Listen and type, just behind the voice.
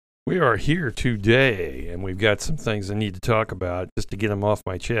We are here today, and we've got some things I need to talk about just to get them off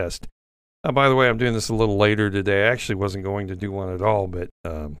my chest. By the way, I'm doing this a little later today. I actually wasn't going to do one at all, but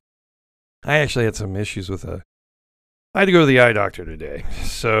I actually had some issues with I had to go to the eye doctor today.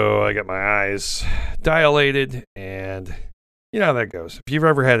 So I got my eyes dilated, and you know how that goes. If you've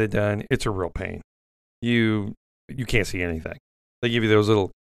ever had it done, it's a real pain. You can't see anything. They give you those little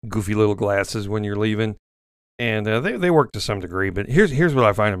goofy little glasses when you're leaving. And they work to some degree, but here's what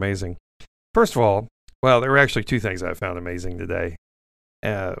I find amazing. First of all, well, there were actually two things I found amazing today.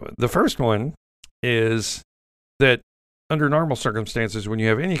 The first one is that under normal circumstances, when you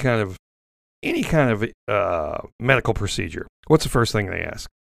have any kind of medical procedure, what's the first thing they ask?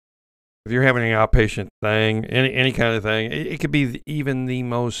 If you're having an outpatient thing, any kind of thing, it could be even the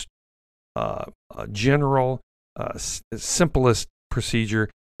most general, simplest procedure.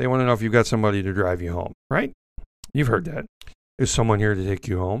 They want to know if you've got somebody to drive you home, right? You've heard that. Is someone here to take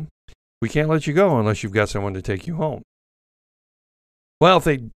you home? We can't let you go unless you've got someone to take you home. Well, if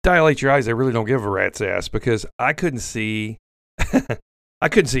they dilate your eyes, they really don't give a rat's ass because I couldn't see. I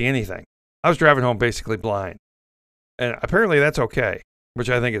couldn't see anything. I was driving home basically blind. And apparently that's okay, which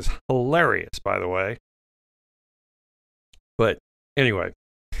I think is hilarious, by the way. But anyway,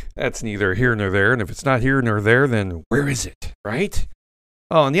 that's neither here nor there. And if it's not here nor there, then where is it, right?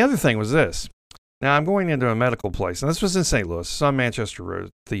 Oh, and the other thing was this. Now, I'm going into a medical place, and this was in St. Louis. It's on Manchester Road,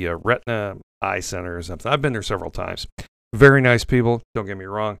 the Retina Eye Center or something. I've been there several times. Very nice people. Don't get me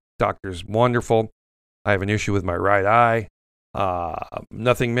wrong. Doctor's wonderful. I have an issue with my right eye.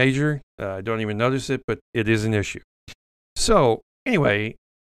 Nothing major. I don't even notice it, but it is an issue. So, anyway,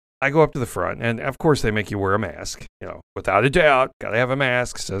 I go up to the front, and of course they make you wear a mask. You know, without a doubt, got to have a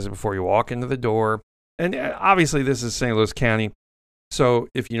mask. Says it before you walk into the door. And obviously, this is St. Louis County. So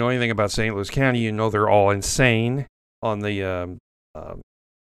if you know anything about St. Louis County, you know they're all insane on the, I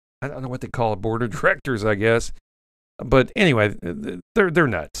don't know what they call it, board of directors, I guess. But anyway, they're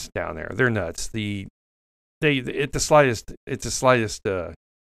nuts down there. They're nuts. It's the slightest,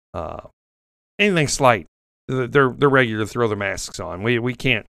 anything slight, they're ready to throw their masks on. We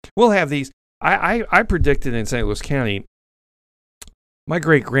can't. We'll have these. I predicted in St. Louis County, my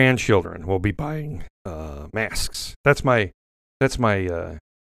great grandchildren will be buying masks. That's my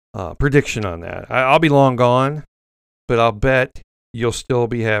prediction on that. I'll be long gone, but I'll bet you'll still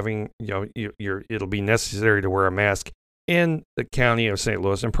be having, it'll be necessary to wear a mask in the county of St.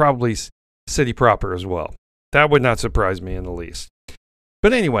 Louis and probably city proper as well. That would not surprise me in the least.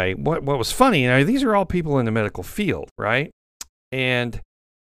 But anyway, what was funny, these are all people in the medical field, right? And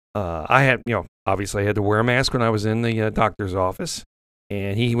I had, obviously I had to wear a mask when I was in the doctor's office,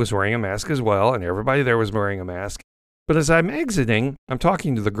 and he was wearing a mask as well, and everybody there was wearing a mask. But as I'm exiting, I'm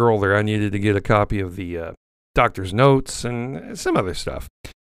talking to the girl there. I needed to get a copy of the doctor's notes and some other stuff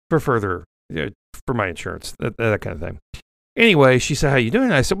for further, for my insurance, that kind of thing. Anyway, she said, "How you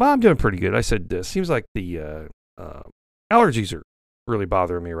doing?" I said, "Well, I'm doing pretty good." I said, "Seems like the allergies are really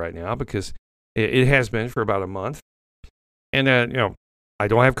bothering me right now because it has been for about a month. And, I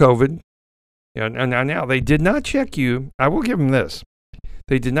don't have COVID. And now they did not check you. I will give them this.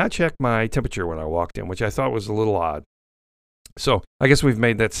 They did not check my temperature when I walked in, which I thought was a little odd. So I guess we've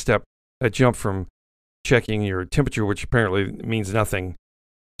made that jump from checking your temperature, which apparently means nothing,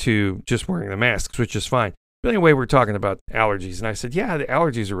 to just wearing the masks, which is fine. But anyway, we're talking about allergies. And I said, yeah, the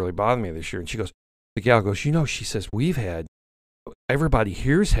allergies are really bothering me this year. And the gal goes, she says, everybody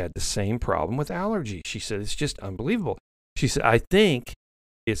here's had the same problem with allergies. She said, it's just unbelievable. She said, I think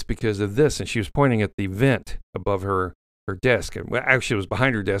it's because of this. And she was pointing at the vent above her desk. And actually, it was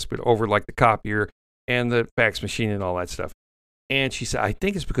behind her desk, but over like the copier and the fax machine and all that stuff. And she said, I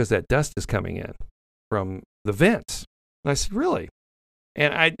think it's because that dust is coming in from the vents. And I said, really?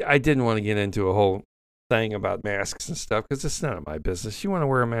 And I didn't want to get into a whole thing about masks and stuff because it's none of my business. You want to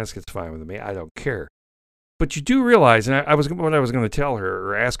wear a mask, it's fine with me. I don't care. But you do realize, and what I was going to tell her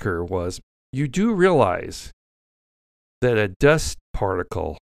or ask her was, you do realize that a dust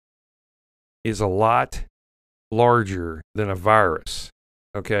particle is a lot larger than a virus.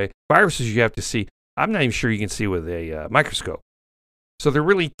 Okay? Viruses you have to see. I'm not even sure you can see with a microscope. So they're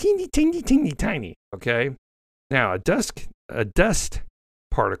really teeny, teeny, teeny, tiny. Okay? Now, a dust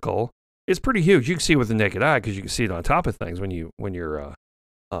particle is pretty huge. You can see it with the naked eye because you can see it on top of things when you're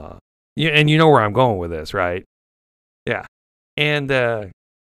and you know where I'm going with this, right? Yeah. And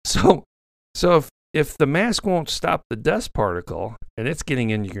so if the mask won't stop the dust particle and it's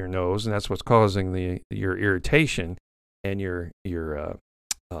getting into your nose and that's what's causing your irritation and your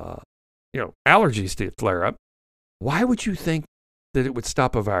allergies to flare up, why would you think that it would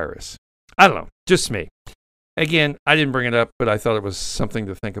stop a virus? I don't know, just me. Again, I didn't bring it up, but I thought it was something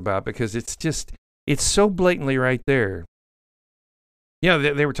to think about because it's so blatantly right there.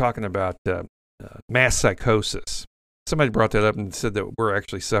 They were talking about mass psychosis. Somebody brought that up and said that we're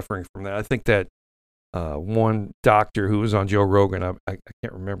actually suffering from that. I think that one doctor who was on Joe Rogan, I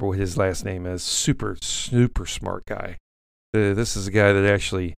can't remember what his last name is, super smart guy. This is a guy that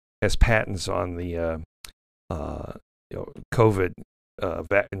actually has patents on the COVID,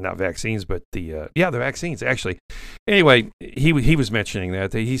 not vaccines, but the vaccines actually. Anyway, he was mentioning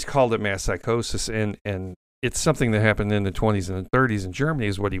that he's called it mass psychosis, and it's something that happened in the 20s and the 30s in Germany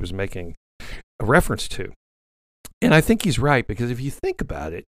is what he was making a reference to. And I think he's right, because if you think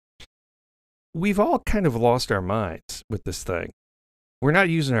about it, we've all kind of lost our minds with this thing. We're not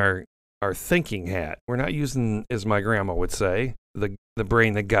using our thinking hat. We're not using, as my grandma would say, the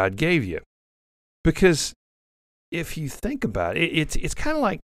brain that God gave you. Because if you think about it, it's kind of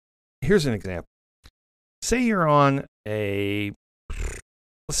like, here's an example. Let's say you're on a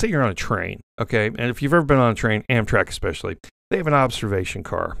train, okay? And if you've ever been on a train, Amtrak especially, they have an observation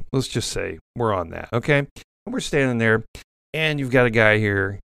car. Let's just say we're on that, okay? And we're standing there, and you've got a guy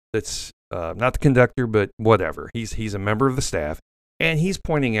here that's not the conductor, but whatever. He's a member of the staff, and he's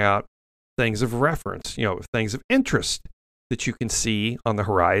pointing out things of reference, things of interest that you can see on the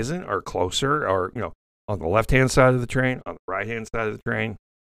horizon or closer, or, on the left-hand side of the train, on the right-hand side of the train.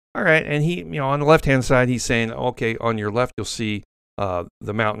 All right, and he, on the left-hand side, he's saying, okay, on your left, you'll see the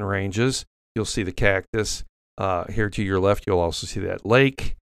mountain ranges. You'll see the cactus. Here to your left, you'll also see that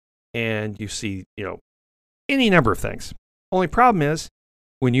lake. And you see, any number of things. Only problem is,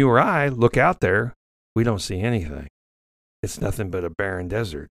 when you or I look out there, we don't see anything. It's nothing but a barren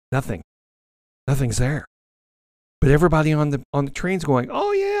desert. Nothing. Nothing's there. But everybody on the train's going,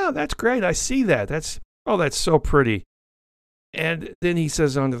 oh yeah, that's great. I see that. That's so pretty. And then he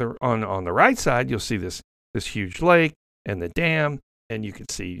says on the right side, you'll see this huge lake and the dam, and you can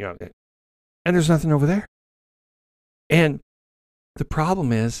see, and there's nothing over there. And the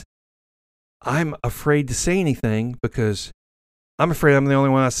problem is, I'm afraid to say anything because I'm afraid I'm the only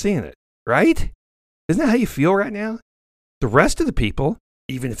one that's seeing it, right? Isn't that how you feel right now? The rest of the people,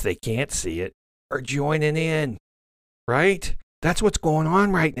 even if they can't see it, are joining in, right? That's what's going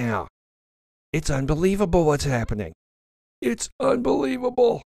on right now. It's unbelievable what's happening. It's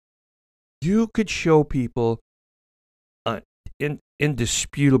unbelievable. You could show people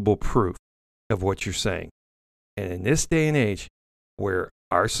indisputable proof of what you're saying. And in this day and age, where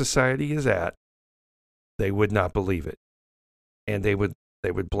our society is at, they would not believe it. And they would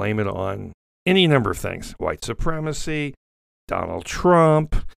blame it on any number of things. White supremacy, Donald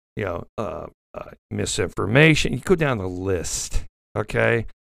Trump, misinformation. You go down the list, okay?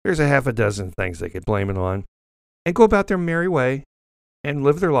 There's a half a dozen things they could blame it on. And go about their merry way and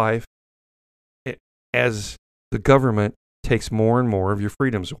live their life as the government takes more and more of your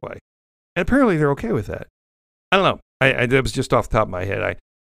freedoms away. And apparently they're okay with that. I don't know. That was just off the top of my head.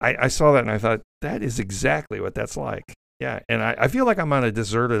 I saw that and I thought, that is exactly what that's like. Yeah, and I feel like I'm on a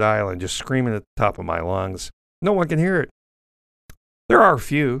deserted island just screaming at the top of my lungs. No one can hear it. There are a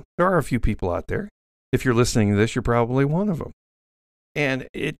few people out there. If you're listening to this, you're probably one of them. And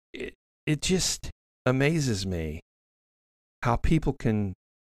it just amazes me how people can.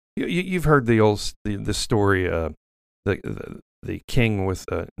 You've heard the story, the king with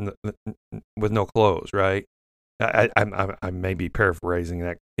no clothes, right? I may be paraphrasing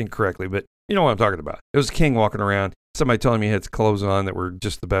that incorrectly, but you know what I'm talking about. It was a king walking around. Somebody telling me he had clothes on that were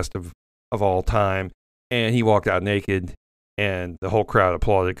just the best of all time, and he walked out naked, and the whole crowd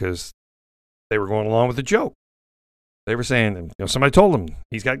applauded because they were going along with the joke. They were saying, somebody told him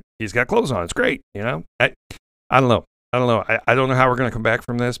he's got clothes on. It's great, I don't know. I don't know how we're going to come back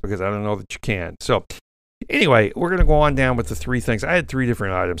from this because I don't know that you can. So anyway, we're going to go on down with the three things. I had three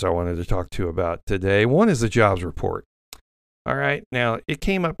different items I wanted to talk to you about today. One is the jobs report. All right. Now, it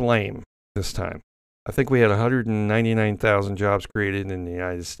came up lame this time. I think we had 199,000 jobs created in the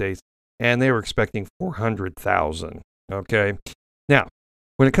United States, and they were expecting 400,000. Okay. Now,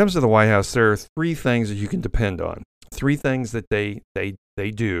 when it comes to the White House, there are three things that you can depend on. Three things that they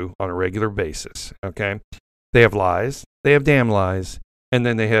do on a regular basis. Okay. They have lies, they have damn lies, and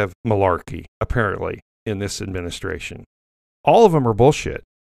then they have malarkey, apparently, in this administration. All of them are bullshit,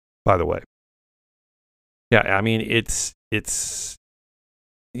 by the way. Yeah, I mean, it's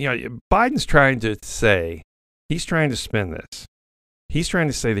Biden's trying to say, he's trying to spin this. He's trying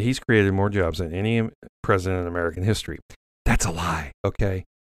to say that he's created more jobs than any president in American history. That's a lie, okay?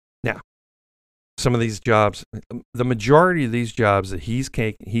 Now, some of these jobs, the majority of these jobs that he's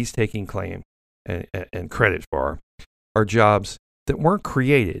taking claim and credit for are jobs that weren't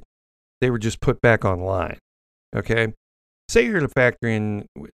created. They were just put back online. Okay, say you're at a factory and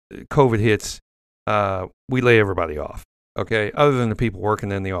COVID hits, we lay everybody off. Okay, other than the people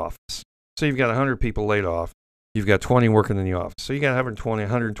working in the office. So you've got 100 people laid off. You've got 20 working in the office. So you got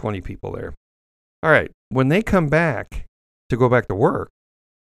 120 people there. All right, when they come back to go back to work,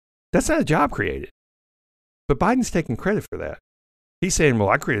 that's not a job created. But Biden's taking credit for that. He's saying, well,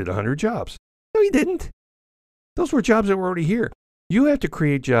 I created 100 jobs. No, he didn't. Those were jobs that were already here. You have to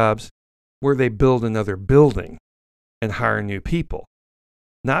create jobs where they build another building and hire new people,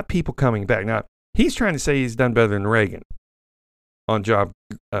 not people coming back. Now, he's trying to say he's done better than Reagan on job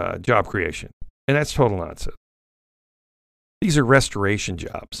creation, and that's total nonsense. These are restoration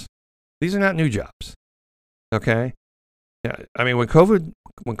jobs. These are not new jobs. Okay? Yeah, I mean, when COVID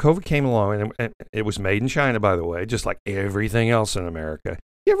came along, and it was made in China, by the way, just like everything else in America.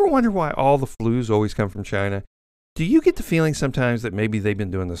 You ever wonder why all the flus always come from China? Do you get the feeling sometimes that maybe they've been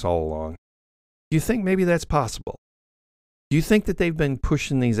doing this all along? Do you think maybe that's possible? Do you think that they've been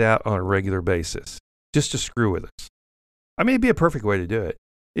pushing these out on a regular basis just to screw with us? I mean, it'd be a perfect way to do it.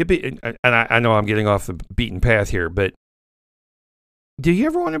 And I know I'm getting off the beaten path here, but do you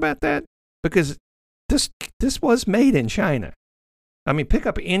ever wonder about that? Because this was made in China. I mean, pick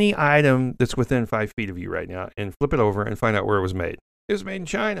up any item that's within 5 feet of you right now and flip it over and find out where it was made. It was made in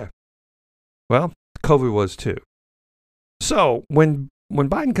China. Well, COVID was too. So when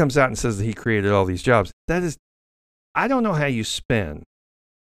Biden comes out and says that he created all these jobs, that is, I don't know how you spend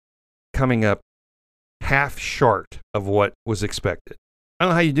coming up half short of what was expected. I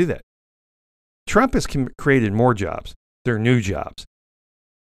don't know how you do that. Trump has created more jobs. They're new jobs.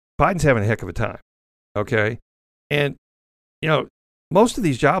 Biden's having a heck of a time. Okay. And, you know, most of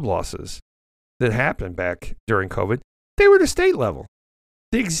these job losses that happened back during COVID, they were at a state level.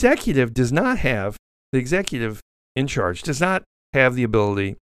 The executive in charge does not have the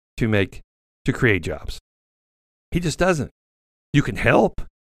ability to create jobs. He just doesn't. You can help.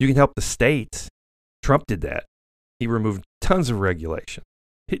 You can help the states. Trump did that. He removed tons of regulation.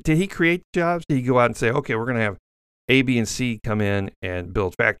 Did he create jobs? Did he go out and say, okay, we're going to have A, B, and C come in and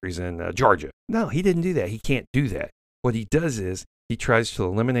build factories in Georgia? No, he didn't do that. He can't do that. What he does is he tries to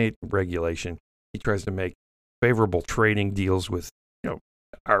eliminate regulation. He tries to make favorable trading deals with,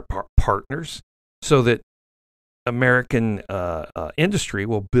 our partners so that American industry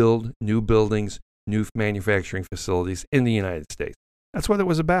will build new buildings, new manufacturing facilities in the United States. That's what it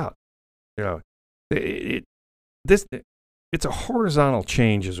was about. It's a horizontal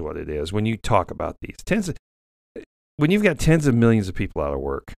change is what it is when you talk about these. When you've got tens of millions of people out of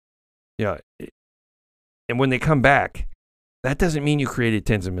work, and when they come back, that doesn't mean you created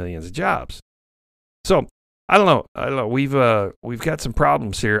tens of millions of jobs. So I don't know. We've got some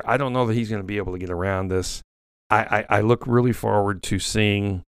problems here. I don't know that he's going to be able to get around this. I look really forward to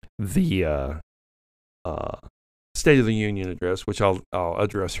seeing the State of the Union address, which I'll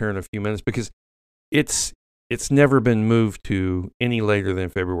address here in a few minutes, because it's never been moved to any later than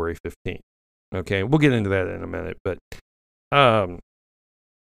February 15th. Okay, we'll get into that in a minute, but I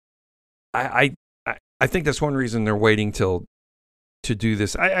think that's one reason they're waiting to do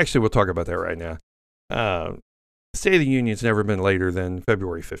this. We'll talk about that right now. State of the Union's never been later than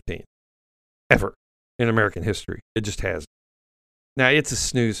February 15th, ever in American history. It just hasn't. Now, it's a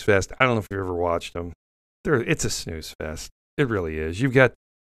snooze fest. I don't know if you've ever watched them. It's a snooze fest. It really is. You got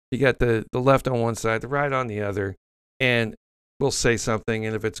the left on one side, the right on the other, and we'll say something,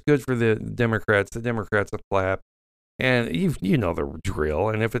 and if it's good for the Democrats will clap, and you know the drill.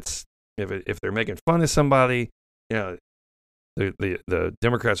 And if they're making fun of somebody, the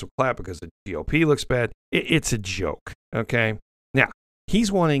Democrats will clap because the GOP looks bad. It's a joke. Okay. Now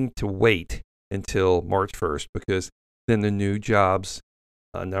he's wanting to wait until March 1st because then the new jobs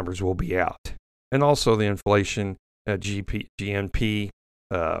numbers will be out, and also the inflation, GNP,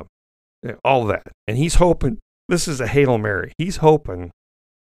 all that. And he's hoping this is a Hail Mary. He's hoping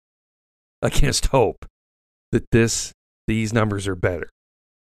against hope that these numbers are better,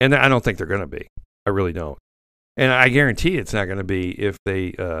 and I don't think they're going to be. I really don't. And I guarantee it's not going to be if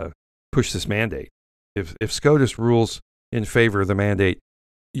they push this mandate. If SCOTUS rules in favor of the mandate,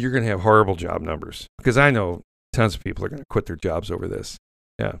 you're going to have horrible job numbers. Because I know tons of people are going to quit their jobs over this.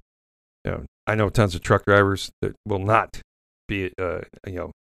 Yeah, I know tons of truck drivers that will not be,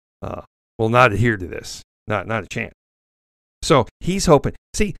 will not adhere to this. Not a chance. So he's hoping.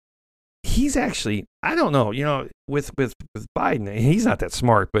 See, he's actually, I don't know. With Biden, he's not that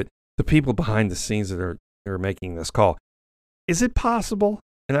smart, but the people behind the scenes that are making this call. Is it possible?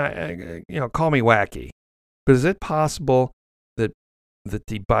 And I call me wacky, but is it possible that the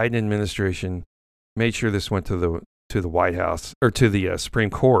Biden administration made sure this went to the White House or to the Supreme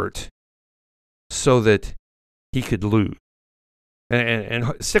Court, so that he could lose.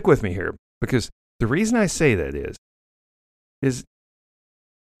 And stick with me here, because the reason I say that is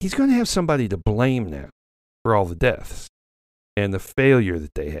he's going to have somebody to blame now for all the deaths and the failure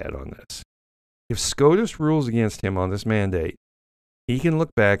that they had on this. If SCOTUS rules against him on this mandate, he can look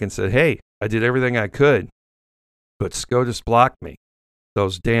back and say, hey, I did everything I could, but SCOTUS blocked me.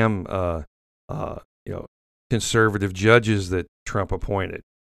 Those damn conservative judges that Trump appointed.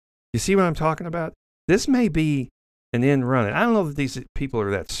 You see what I'm talking about? This may be an end run. And I don't know that these people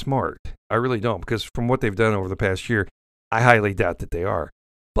are that smart. I really don't, because from what they've done over the past year, I highly doubt that they are.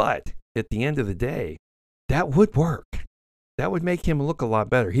 But at the end of the day, that would work. That would make him look a lot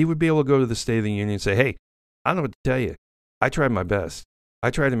better. He would be able to go to the State of the Union and say, hey, I don't know what to tell you. I tried my best. I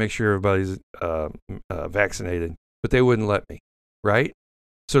tried to make sure everybody's vaccinated, but they wouldn't let me, right?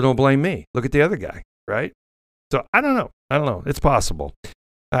 So don't blame me. Look at the other guy, right? So I don't know. It's possible.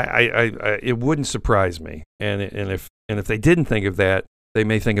 It wouldn't surprise me. And if they didn't think of that, they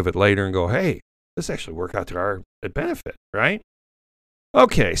may think of it later and go, hey, this actually worked out to our benefit, right?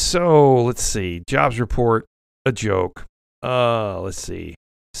 Okay, so let's see. Jobs report, a joke. Let's see.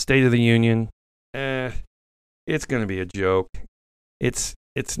 State of the Union, it's going to be a joke. It's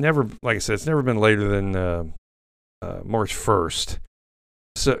never, like I said, it's never been later than March 1st.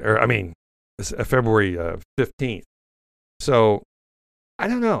 So, February 15th. So, I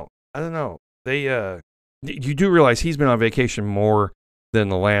don't know. You do realize he's been on vacation more than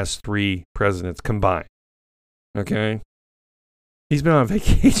the last 3 presidents combined. Okay? He's been on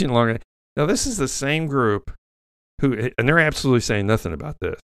vacation longer. Now, this is the same group and they're absolutely saying nothing about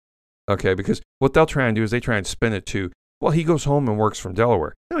this. Okay? Because what they'll try and do is they try and spin it to, well, he goes home and works from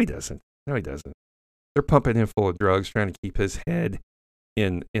Delaware. No, he doesn't. They're pumping him full of drugs, trying to keep his head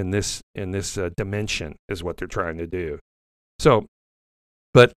in this dimension is what they're trying to do. So,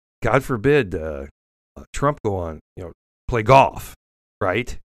 but God forbid Trump go on, play golf,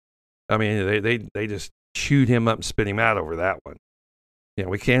 right? I mean, they just chewed him up and spit him out over that one.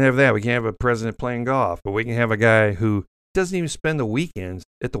 We can't have that. We can't have a president playing golf, but we can have a guy who doesn't even spend the weekends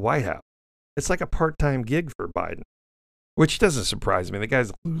at the White House. It's like a part-time gig for Biden, which doesn't surprise me. The guy's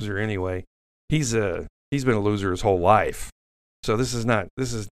a loser anyway. He's been a loser his whole life. So this is not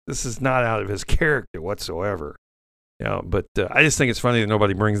out of his character whatsoever. But I just think it's funny that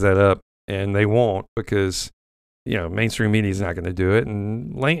nobody brings that up, and they won't, because mainstream media is not going to do it,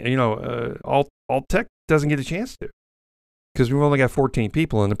 and alt tech doesn't get a chance to, because we've only got 14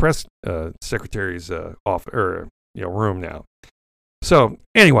 people in the press secretary's room now. So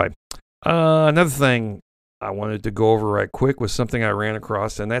anyway, another thing I wanted to go over right quick was something I ran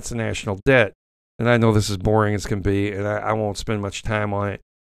across, and that's the national debt. And I know this is boring as can be, and I won't spend much time on it.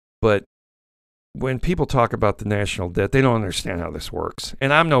 But when people talk about the national debt, they don't understand how this works.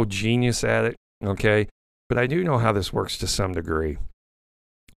 And I'm no genius at it, okay? But I do know how this works to some degree.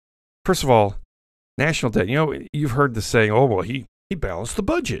 First of all, national debt, you've heard the saying, oh, well, he balanced the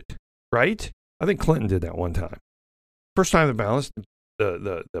budget, right? I think Clinton did that one time. First time they balanced,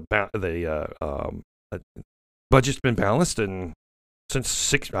 the budget's been balanced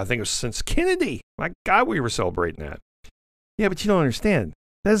since Kennedy. My God, we were celebrating that. Yeah, but you don't understand.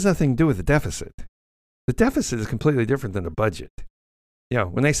 That has nothing to do with the deficit. The deficit is completely different than the budget.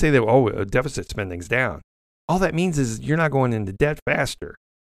 When they say that, deficit spending's down, all that means is you're not going into debt faster.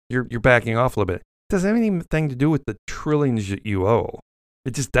 You're backing off a little bit. It doesn't have anything to do with the trillions that you owe.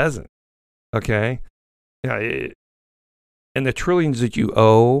 It just doesn't. Okay? And the trillions that you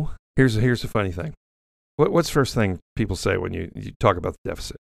owe, here's the funny thing. What's the first thing people say when you talk about the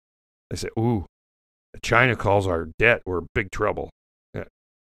deficit? They say, ooh, China calls our debt, we're in big trouble.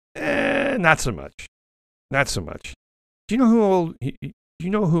 Not so much. Not so much. Do you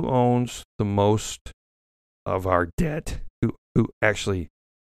know who owns the most of our debt? Who actually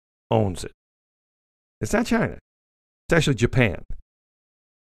owns it? It's not China. It's actually Japan.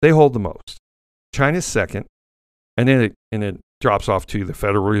 They hold the most. China's second, and then it drops off to the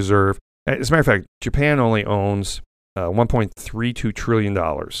Federal Reserve. As a matter of fact, Japan only owns $1.32 trillion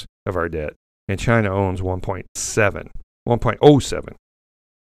of our debt, and China owns 1.07.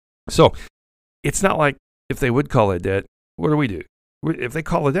 So it's not like if they would call it debt, what do? If they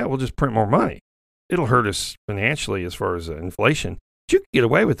call it debt, we'll just print more money. It'll hurt us financially as far as inflation. But you can get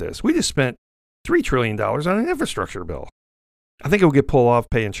away with this. We just spent $3 trillion on an infrastructure bill. I think it will get pulled off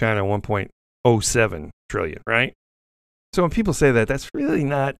paying China $1.07 trillion, right? So when people say that, that's really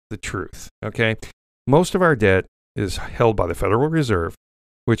not the truth, okay? Most of our debt is held by the Federal Reserve,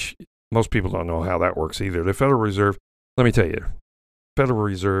 which most people don't know how that works either. The Federal Reserve, let me tell you, Federal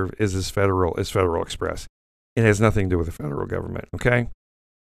Reserve is as federal as Federal Express. It has nothing to do with the federal government, okay?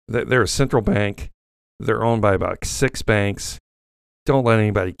 They're a central bank. They're owned by about 6 banks. Don't let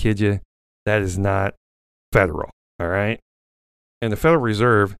anybody kid you. That is not federal, all right? And the Federal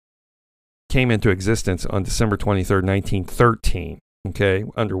Reserve came into existence on December 23rd, 1913, okay,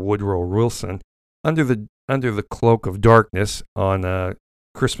 under Woodrow Wilson, under the cloak of darkness on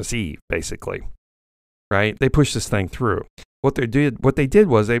Christmas Eve, basically, right? They pushed this thing through. What they did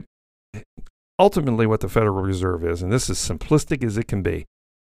was ultimately what the Federal Reserve is, and this is simplistic as it can be.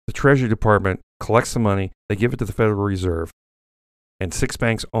 The Treasury Department collects the money, they give it to the Federal Reserve, and 6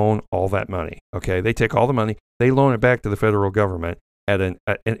 banks own all that money, okay? They take all the money, they loan it back to the federal government at an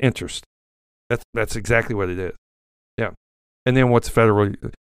interest. That's exactly what it is. Yeah. And then what's the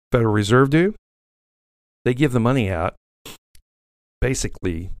Federal Reserve do? They give the money out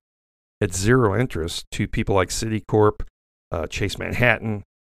basically at 0 interest to people like Citicorp, Chase Manhattan,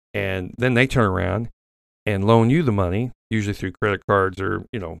 and then they turn around and loan you the money, usually through credit cards or,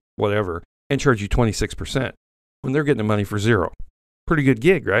 whatever, and charge you 26% when they're getting the money for 0. Pretty good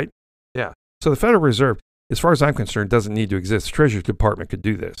gig, right? Yeah. So the Federal Reserve, as far as I'm concerned, doesn't need to exist. The Treasury Department could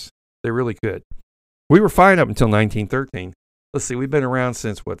do this. They really could. We were fine up until 1913. Let's see, we've been around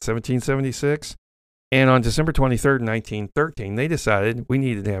since, 1776? And on December 23rd, 1913, they decided we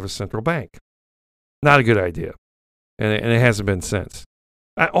needed to have a central bank. Not a good idea. And it hasn't been since.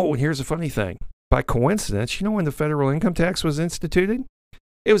 Here's a funny thing. By coincidence, when the federal income tax was instituted?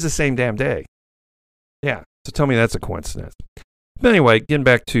 It was the same damn day. Yeah, so tell me that's a coincidence. But anyway, getting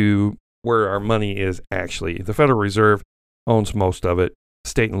back to where our money is actually. The Federal Reserve owns most of it.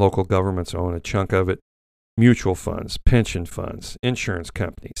 State and local governments own a chunk of it. Mutual funds, pension funds, insurance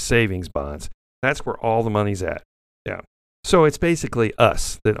companies, savings bonds. That's where all the money's at. Yeah. So it's basically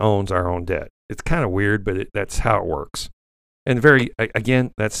us that owns our own debt. It's kind of weird, but that's how it works. And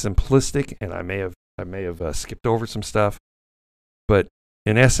again, that's simplistic, and I may have skipped over some stuff, but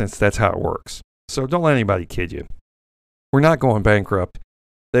in essence, that's how it works. So don't let anybody kid you. We're not going bankrupt.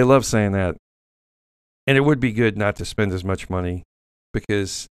 They love saying that, and it would be good not to spend as much money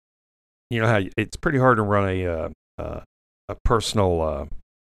because you know how it's pretty hard to run a personal,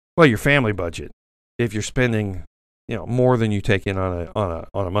 your family budget if you're spending more than you take in on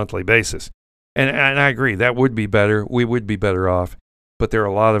a monthly basis. And I agree that would be better. We would be better off, but there are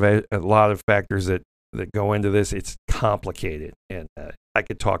a lot of factors that go into this. It's complicated, and I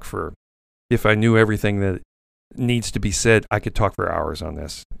could talk if I knew everything that needs to be said, I could talk for hours on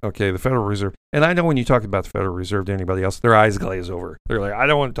this. Okay, the Federal Reserve, and I know when you talk about the Federal Reserve to anybody else, their eyes glaze over. They're like, I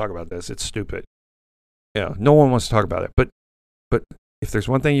don't want to talk about this. It's stupid. No one wants to talk about it. But if there's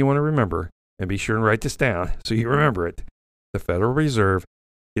one thing you want to remember, and be sure and write this down so you remember it, the Federal Reserve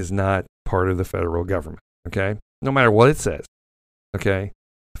is not part of the federal government. Okay, no matter what it says. Okay,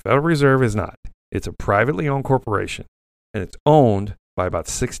 the Federal Reserve is not. It's a privately owned corporation, and it's owned by about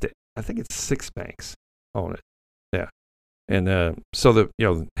 6 banks own it. Yeah. And so the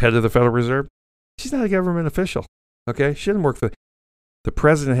head of the Federal Reserve, she's not a government official. Okay, she doesn't work for the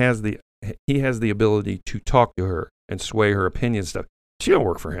president. Has the ability to talk to her and sway her opinion stuff. She don't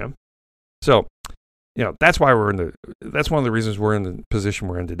work for him. So that's why that's one of the reasons we're in the position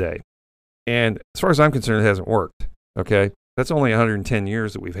we're in today. And as far as I'm concerned, it hasn't worked. Okay, that's only 110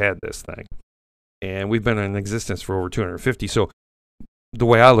 years that we've had this thing, and we've been in existence for over 250. So the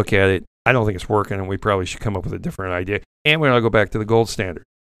way I look at it, I don't think it's working, and we probably should come up with a different idea. And we're going to go back to the gold standard.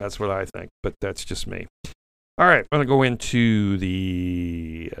 That's what I think, but that's just me. All right, I'm going to go into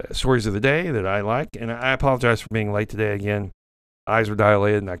the stories of the day that I like, and I apologize for being late today again. Eyes were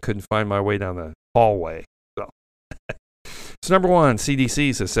dilated, and I couldn't find my way down the hallway. So number one,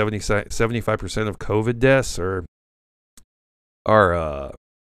 CDC says 75% of COVID deaths are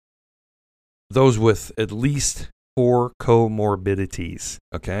those with at least 4 comorbidities.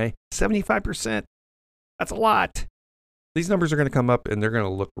 Okay, 75%. That's a lot. These numbers are going to come up, and they're going to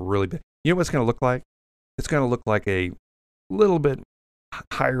look really big. You know what it's going to look like? It's going to look like a little bit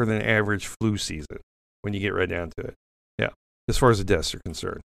higher than average flu season when you get right down to it. Yeah, as far as the deaths are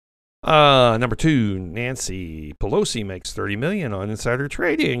concerned. Number two, Nancy Pelosi makes $30 million on insider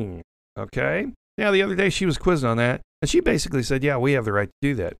trading. Okay. Now, the other day she was quizzed on that, and she basically said, yeah, we have the right to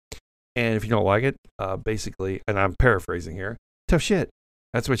do that. And if you don't like it, basically, and I'm paraphrasing here, tough shit.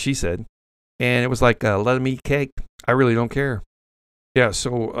 That's what she said. And it was like, let them eat cake. I really don't care. Yeah,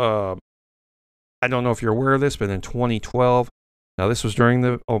 so I don't know if you're aware of this, but in 2012, now this was during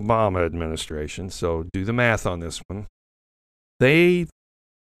the Obama administration, so do the math on this one. They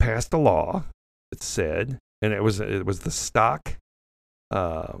passed a law that said, and it was the stock,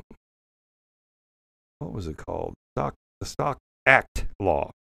 what was it called? The Stock Act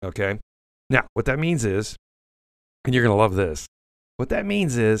law. Okay. Now, what that means is, and you're going to love this, what that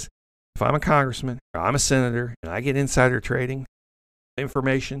means is if I'm a congressman or I'm a senator and I get insider trading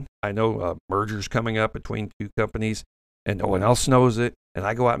information, I know mergers coming up between two companies and no one else knows it, and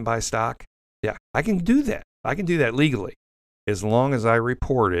I go out and buy stock, yeah, I can do that. I can do that legally as long as I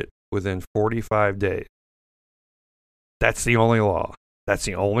report it within 45 days. That's the only law. That's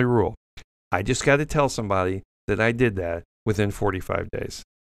the only rule. I just got to tell somebody that I did that within 45 days.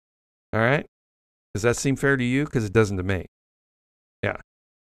 All right? Does that seem fair to you? Because it doesn't to me. Yeah.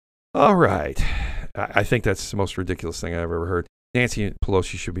 All right. I think that's the most ridiculous thing I've ever heard. Nancy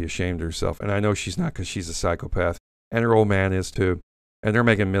Pelosi should be ashamed of herself. And I know she's not because she's a psychopath. And her old man is too. And they're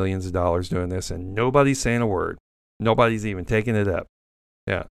making millions of dollars doing this. And nobody's saying a word. Nobody's even taking it up.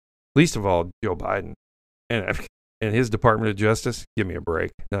 Yeah. Least of all, Joe Biden. And his Department of Justice, give me a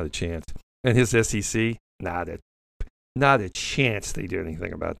break. Not a chance. And his SEC, not a chance they do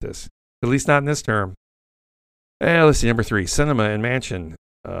anything about this. At least not in this term. Let's see, number 3, Sinema and Manchin.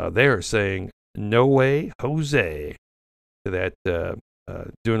 They are saying, no way, Jose, to that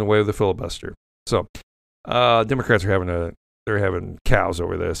doing away with the filibuster. So, Democrats are having cows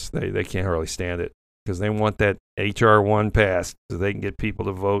over this. They can't hardly stand it because they want that H.R. 1 passed so they can get people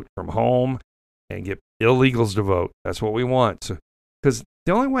to vote from home and get illegals to vote. That's what we want. So, because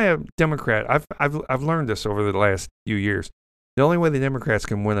the only way a Democrat, I've learned this over the last few years, the only way the Democrats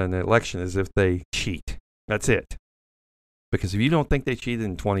can win an election is if they cheat. That's it. Because if you don't think they cheated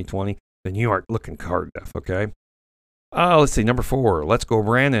in 2020, then you aren't looking hard enough, okay? Let's see, number 4, Let's Go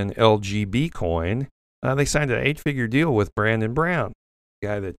Brandon LGB coin. They signed an 8-figure deal with Brandon Brown, the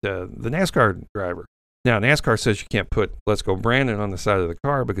guy that the NASCAR driver. Now, NASCAR says you can't put Let's Go Brandon on the side of the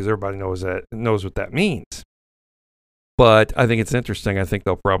car because everybody knows what that means. But I think it's interesting. I think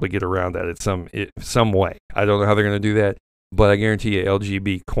they'll probably get around that in some way. I don't know how they're going to do that, but I guarantee you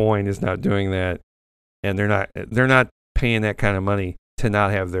LGB coin is not doing that, and they're not paying that kind of money to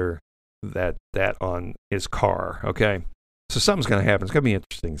not have that on his car. Okay, so something's going to happen. It's going to be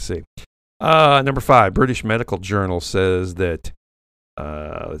interesting to see. Number 5, British Medical Journal says that.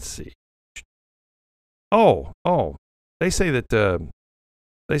 Let's see. They say that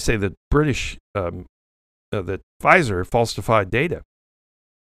British that Pfizer falsified data.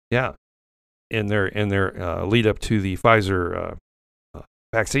 Yeah, in their lead up to the Pfizer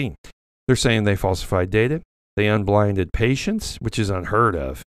vaccine, they're saying they falsified data. They unblinded patients, which is unheard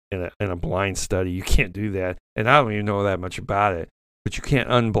of in a blind study. You can't do that, and I don't even know that much about it. But you can't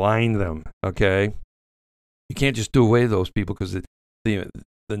unblind them. Okay, you can't just do away with those people because the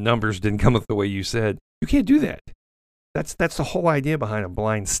numbers didn't come up the way you said. You can't do that. That's the whole idea behind a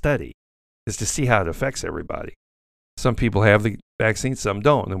blind study, is to see how it affects everybody. Some people have the vaccine, some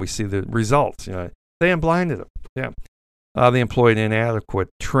don't, and we see the results. They unblinded them. Yeah, they employed inadequate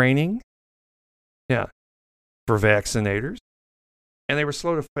training. Yeah, for vaccinators, and they were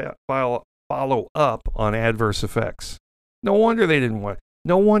slow to follow up on adverse effects. No wonder they didn't want.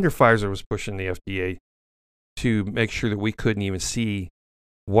 No wonder Pfizer was pushing the FDA to make sure that we couldn't even see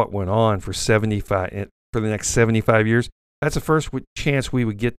what went on for the next 75 years. That's the first chance we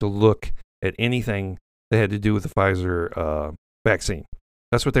would get to look at anything that had to do with the Pfizer vaccine.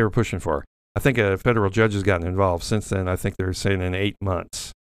 That's what they were pushing for. I think a federal judge has gotten involved since then. I think they're saying in 8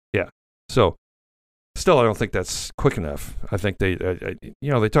 months. Yeah. So still, I don't think that's quick enough. I think they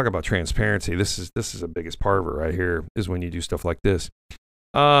talk about transparency. This is the biggest part of it right here, is when you do stuff like this.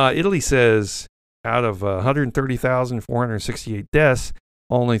 Italy says out of 130,468 deaths,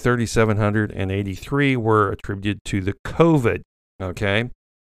 only 3,783 were attributed to the COVID. Okay.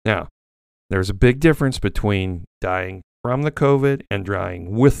 Now, there's a big difference between dying from the COVID and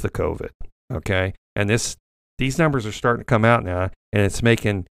dying with the COVID. Okay. And these numbers are starting to come out now, and it's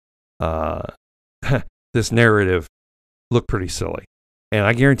making this narrative look pretty silly. And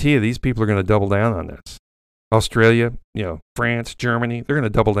I guarantee you these people are going to double down on this. Australia, France, Germany, they're going to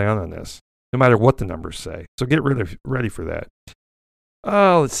double down on this, no matter what the numbers say. So get ready for that.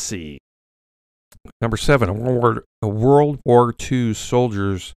 Let's see. Number 7, a World War II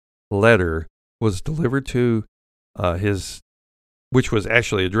soldier's letter was delivered to which was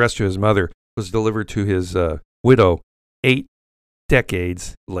actually addressed to his mother, was delivered to his widow 8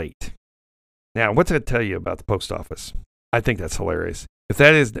 decades late. Now, what's that tell you about the post office? I think that's hilarious. If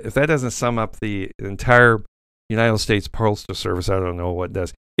that doesn't sum up the entire United States Postal Service, I don't know what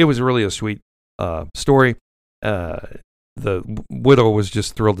does. It was really a sweet story. The widow was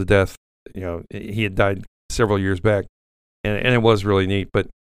just thrilled to death. He had died several years back, and it was really neat. But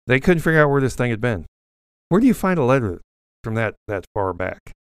they couldn't figure out where this thing had been. Where do you find a letter from that far back?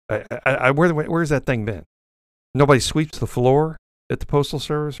 Where's that thing been? Nobody sweeps the floor at the Postal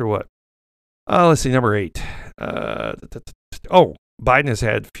Service or what? Let's see, number 8. Biden has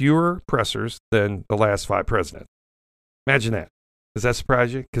had fewer pressers than the last 5 presidents. Imagine that. Does that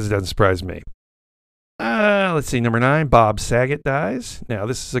surprise you? Because it doesn't surprise me. Let's see, number 9, Bob Saget dies. Now,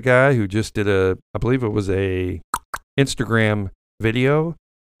 this is a guy who just did I believe it was a Instagram video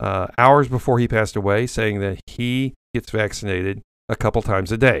hours before he passed away saying that he gets vaccinated a couple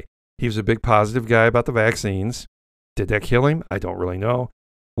times a day. He was a big positive guy about the vaccines. Did that kill him? I don't really know.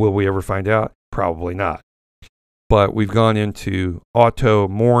 Will we ever find out? Probably not. But we've gone into auto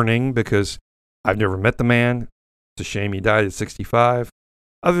mourning because I've never met the man. It's a shame he died at 65.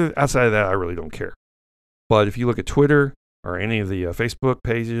 Outside of that, I really don't care. But if you look at Twitter or any of the Facebook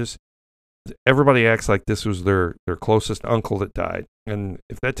pages, everybody acts like this was their closest uncle that died. And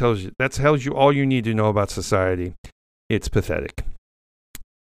if that tells you all you need to know about society, it's pathetic.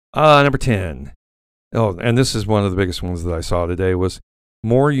 Number 10. Oh, and this is one of the biggest ones that I saw today was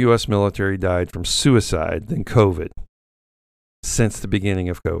more U.S. military died from suicide than COVID since the beginning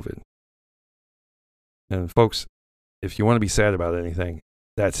of COVID. And folks, if you want to be sad about anything,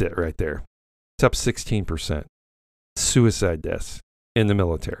 that's it right there. It's up 16%. Suicide deaths in the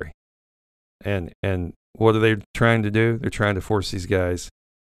military. And what are they trying to do? They're trying to force these guys,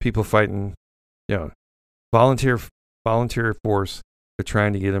 people fighting, volunteer force. They're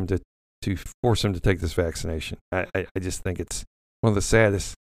trying to get them to force them to take this vaccination. I just think it's one of the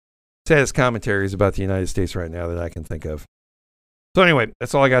saddest commentaries about the United States right now that I can think of. So anyway,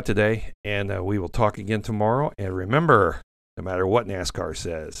 that's all I got today, and we will talk again tomorrow. And remember, no matter what NASCAR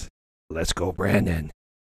says, let's go, Brandon.